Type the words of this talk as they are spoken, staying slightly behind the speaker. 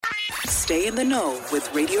Stay in the know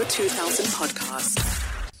with Radio 2000 podcast.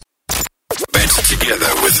 Better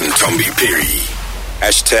Together with Ntombi Piri.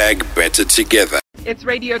 #Better Together. It's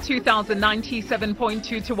Radio 2000,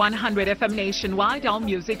 97.2 to 100 FM nationwide. Our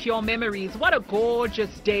music, your memories. What a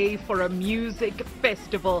gorgeous day for a music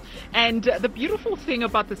festival. And the beautiful thing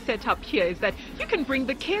about the setup here is that you can bring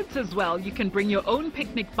the kids as well. You can bring your own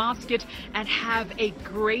picnic basket and have a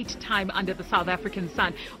great time under the South African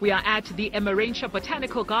sun. We are at the Emmarentia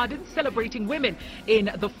Botanical Gardens celebrating women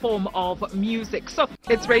in the form of music. So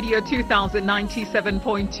it's Radio 2000,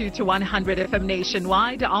 97.2 to 100 FM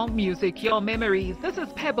nationwide. Our music, your memories. This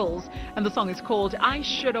is Pebbles, and the song is called I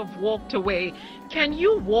Should Have Walked Away. Can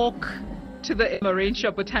you walk to the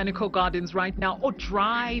Emmarentia Botanical Gardens right now or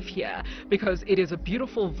drive here? Because it is a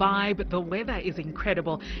beautiful vibe. The weather is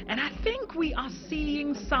incredible. And I think we are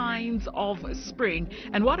seeing signs of spring.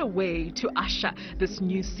 And what a way to usher this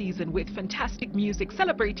new season with fantastic music,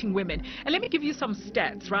 celebrating women. And let me give you some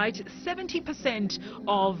stats, right? 70%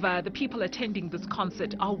 of the people attending this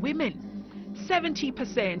concert are women.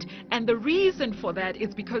 70%, and the reason for that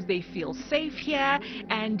is because they feel safe here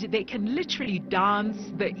and they can literally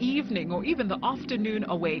dance the evening or even the afternoon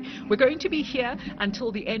away. We're going to be here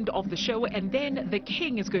until the end of the show, and then the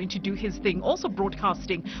king is going to do his thing, also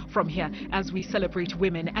broadcasting from here as we celebrate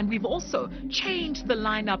women. And we've also changed the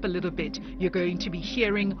lineup a little bit. You're going to be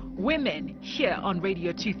hearing women here on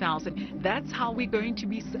Radio 2000. That's how we're going to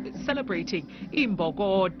be celebrating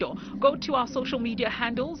Imbogodo. Go to our social media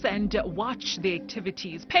handles and watch the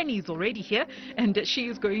activities. Penny's already here, and she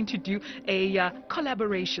is going to do a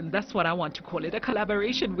collaboration. That's what I want to call it, a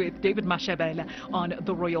collaboration with David Mashabela on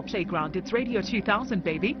the Royal Playground. It's Radio 2000,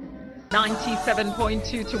 baby.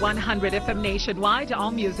 97.2 to 100 FM nationwide.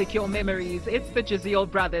 Our music, your memories. It's the Jazeel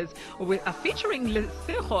Brothers with featuring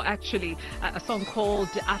Lesego, actually, a song called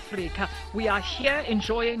Africa. We are here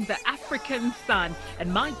enjoying the African sun,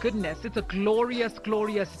 and my goodness, it's a glorious,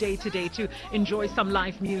 glorious day today to enjoy some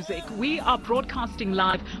live music. We are broadcasting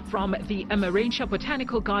live from the Emmarentia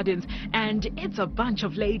Botanical Gardens, and it's a bunch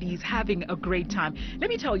of ladies having a great time. Let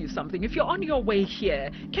me tell you something. If you're on your way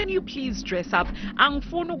here, can you please dress up? And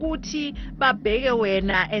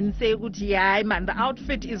say, man, the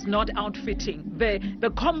outfit is not outfitting. The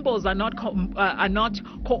combos are not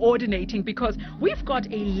coordinating, because we've got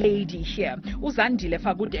a lady here, Zandile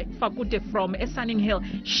from Sunning Hill.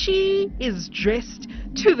 She is dressed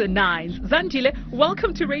to the nines. Zandile,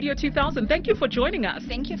 welcome to Radio 2000. Thank you for joining us.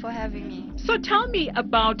 Thank you for having me. So tell me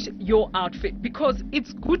about your outfit, because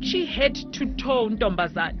it's Gucci head to toe,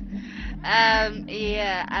 Ntombazane.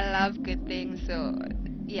 Yeah, I love good things, so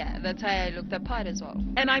yeah, that's why I looked the part as well.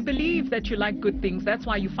 And I believe that you like good things. That's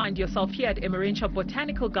why you find yourself here at Emmarentia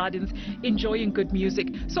Botanical Gardens enjoying good music.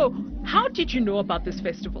 So how did you know about this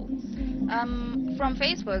festival? From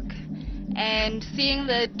Facebook, and seeing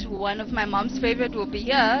that one of my mom's favorite will be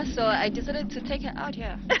here, so I decided to take her out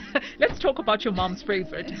here. Let's talk about your mom's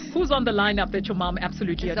favorite. Who's on the lineup that your mom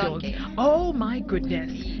absolutely adores? Zandile. Oh my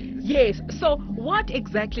goodness. Yes. So what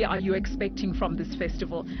exactly are you expecting from this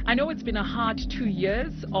festival? I know it's been a hard 2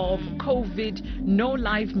 years of COVID, no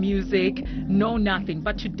live music, no nothing.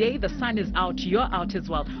 But today the sun is out, you're out as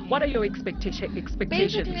well. What are your expectations?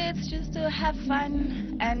 Basically, it's just to have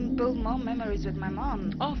fun and build more memories with my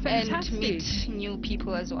mom. Oh, fantastic. And meet new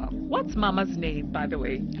people as well. What's Mama's name, by the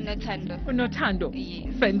way? Notando. Notando.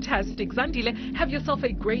 Yes. Fantastic. Zandile, have yourself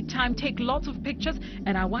a great time. Take lots of pictures,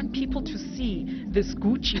 and I want people to see this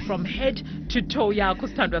Gucci from head to toe.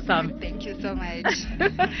 Thank you so much.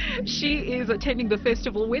 She is attending the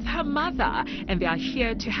festival with her mother, and they are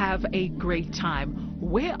here to have a great time.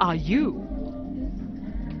 Where are you?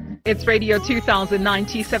 It's Radio 2000,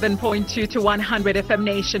 97.2 to 100 FM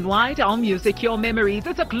nationwide. Our music, your memories.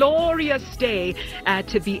 It's a glorious day at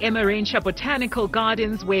the Emmarentia Botanical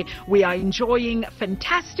Gardens, where we are enjoying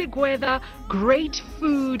fantastic weather, great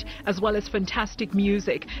food, as well as fantastic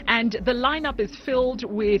music. And the lineup is filled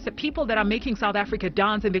with people that are making South Africa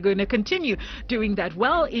dance, and they're going to continue doing that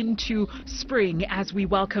well into spring as we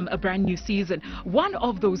welcome a brand new season. One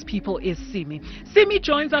of those people is Simmy. Simmy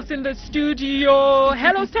joins us in the studio.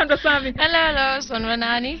 Hello, Sandra Sami. Hello,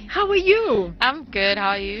 Sonwanani. How are you? I'm good. How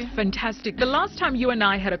are you? Fantastic. The last time you and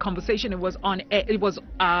I had a conversation, it was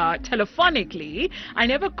telephonically. I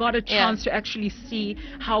never got a chance to actually see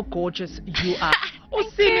how gorgeous you are.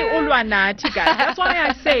 Simmy ulwanati, guys. That's why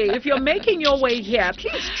I say, if you're making your way here,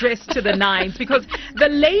 please dress to the nines, because the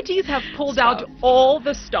ladies have pulled out all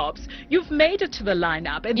the stops. You've made it to the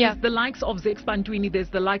lineup, and there's the likes of Zandile, there's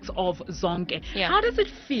the likes of Zonke. How does it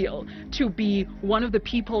feel to be one of the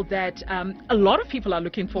people that a lot of people are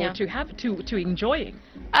looking forward to enjoying?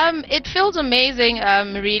 It feels amazing,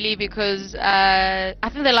 really, because I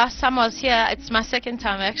think the last time I was here, it's my second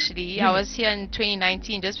time actually. I was here in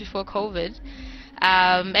 2019, just before COVID.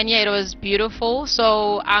 And yeah, it was beautiful.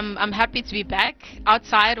 So I'm happy to be back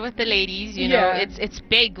outside with the ladies. You know, it's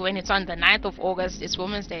big when it's on the 9th of August. It's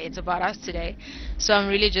Women's Day. It's about us today. So I'm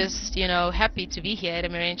really just, happy to be here at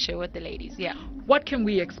Emerentia with the ladies. Yeah. What can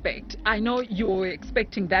we expect? I know you're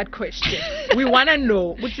expecting that question. We want to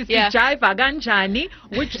know, which is Jaiva Ganjani,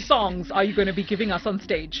 which songs are you going to be giving us on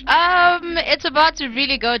stage? It's about to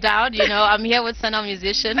really go down. I'm here with Sana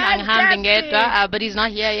musician, but he's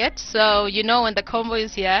not here yet. So, when the combo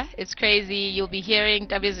is here, it's crazy. You'll be hearing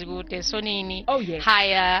Tabizigute, Sonini,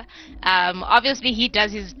 Haya. Obviously, he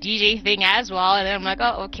does his DJ thing as well. And then I'm like,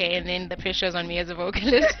 oh, okay. And then the pressure's on me as a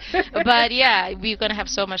vocalist. But yeah, we're going to have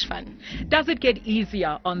so much fun. Does it get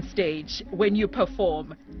easier on stage when you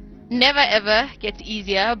perform? Never ever gets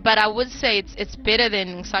easier, but I would say it's better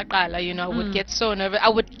than Sakala. I would get so nervous. I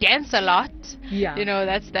would dance a lot. Yeah.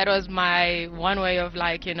 That was my one way of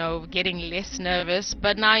getting less nervous.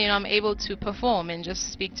 But now I'm able to perform and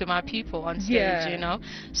just speak to my people on stage.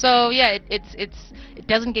 So yeah, it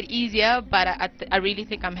doesn't get easier, but I really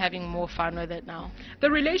think I'm having more fun with it now. The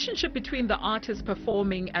relationship between the artist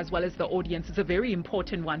performing as well as the audience is a very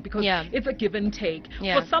important one, because it's a give and take.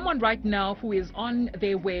 For someone right now who is on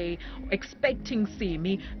their way, expecting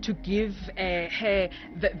Simmy to give her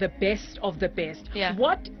the best of the best,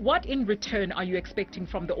 what in return are you expecting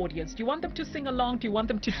from the audience? Do you want them to sing along? Do you want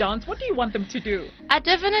them to dance? What do you want them to do? I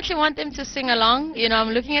definitely want them to sing along. I'm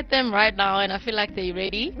looking at them right now and I feel like they're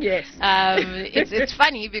ready. Yes. It's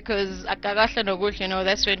funny because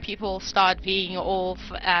that's when people start being all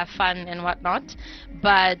fun and whatnot.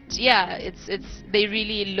 But yeah, they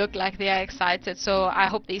really look like they are excited. So I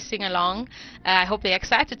hope they sing along. I hope they're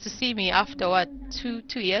excited to see me after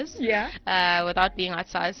two years without being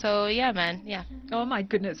outside. So yeah, man, Oh my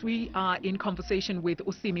goodness, we are in conversation with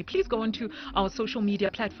Simmy. Please go onto our social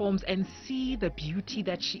media platforms and see the beauty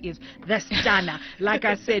that she is. The stunner. Like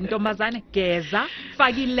I said, Ntombazane Geza,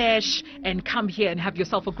 Fagilesh, and come here and have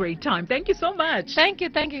yourself a great time. Thank you so much. Thank you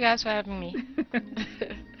guys for having me.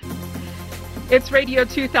 It's Radio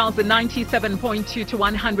 2000, 97.2 to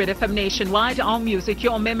 100 FM nationwide. Our music,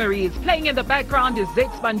 your memories. Playing in the background is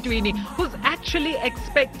Zandile, who's actually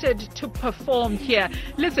expected to perform here.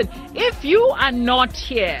 Listen, if you are not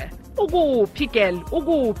here,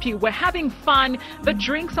 we're having fun, the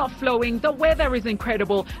drinks are flowing, the weather is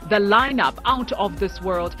incredible, the lineup out of this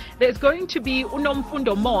world. There's going to be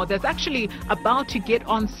Unomfundo Mo that's actually about to get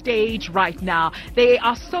on stage right now. There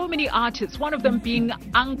are so many artists, one of them being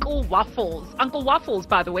Uncle Waffles. Uncle Waffles,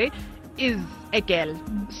 by the way, is a girl,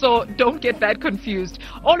 so don't get that confused.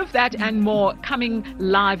 All of that and more coming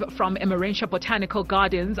live from Emerentia Botanical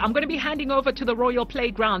Gardens. I'm going to be handing over to the Royal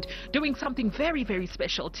Playground, doing something very, very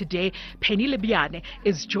special today. Penny Libyane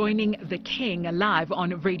is joining the King live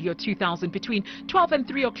on Radio 2000 between 12 and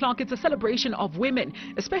 3 o'clock. It's a celebration of women,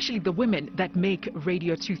 especially the women that make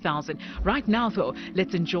Radio 2000. Right now, though,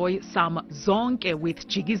 let's enjoy some Zonke with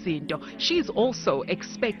Jigizindo. She's also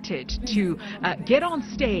expected to get on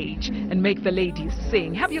stage and make the ladies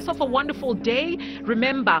sing. Have yourself a wonderful day.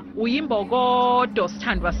 Remember, uyimbo godo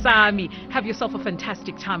sithandwa sami. Have yourself a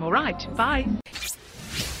fantastic time. All right, bye.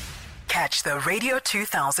 Catch the Radio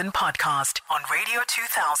 2000 podcast on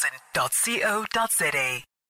radio2000.co.za.